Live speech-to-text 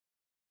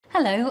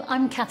Hello,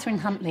 I'm Catherine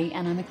Huntley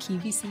and I'm a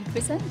QVC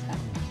presenter.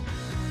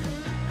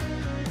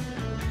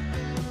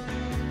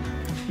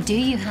 Do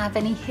you have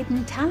any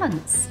hidden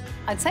talents?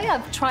 I'd say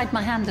I've tried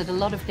my hand at a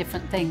lot of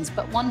different things,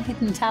 but one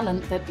hidden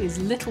talent that is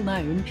little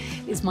known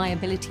is my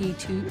ability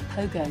to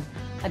pogo.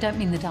 I don't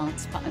mean the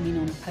dance, but I mean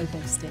on a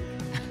pogo stick.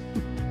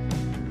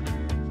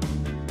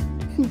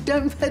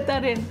 Don't put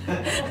that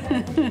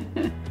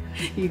in.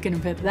 You're going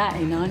to put that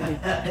in, aren't you?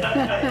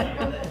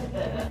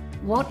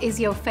 What is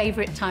your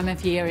favourite time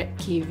of year at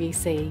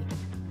QVC?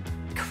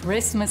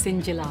 Christmas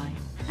in July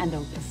and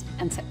August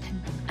and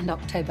September and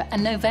October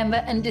and November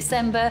and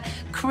December.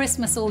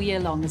 Christmas all year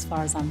long as far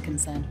as I'm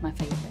concerned, my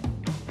favourite.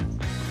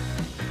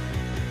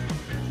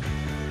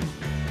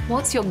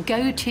 What's your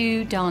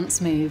go-to dance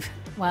move?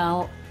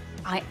 Well,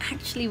 I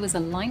actually was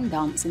a line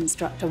dance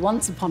instructor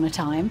once upon a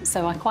time,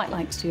 so I quite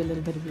like to do a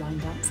little bit of line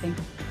dancing.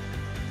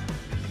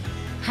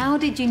 How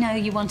did you know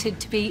you wanted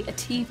to be a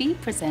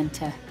TV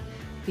presenter?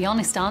 The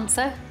honest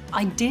answer,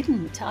 I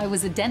didn't. I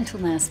was a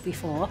dental nurse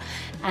before,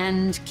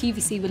 and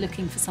QVC were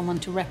looking for someone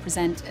to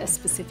represent a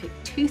specific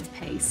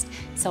toothpaste,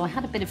 so I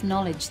had a bit of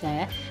knowledge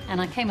there,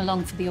 and I came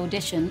along for the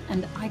audition,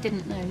 and I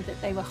didn't know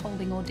that they were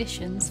holding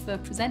auditions for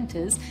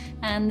presenters,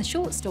 and the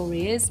short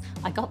story is,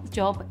 I got the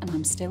job and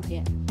I'm still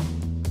here.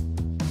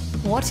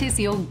 What is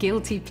your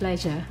guilty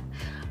pleasure?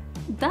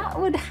 That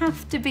would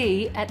have to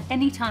be, at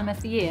any time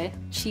of the year,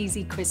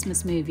 cheesy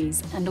Christmas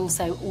movies, and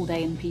also all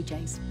day in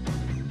PJs.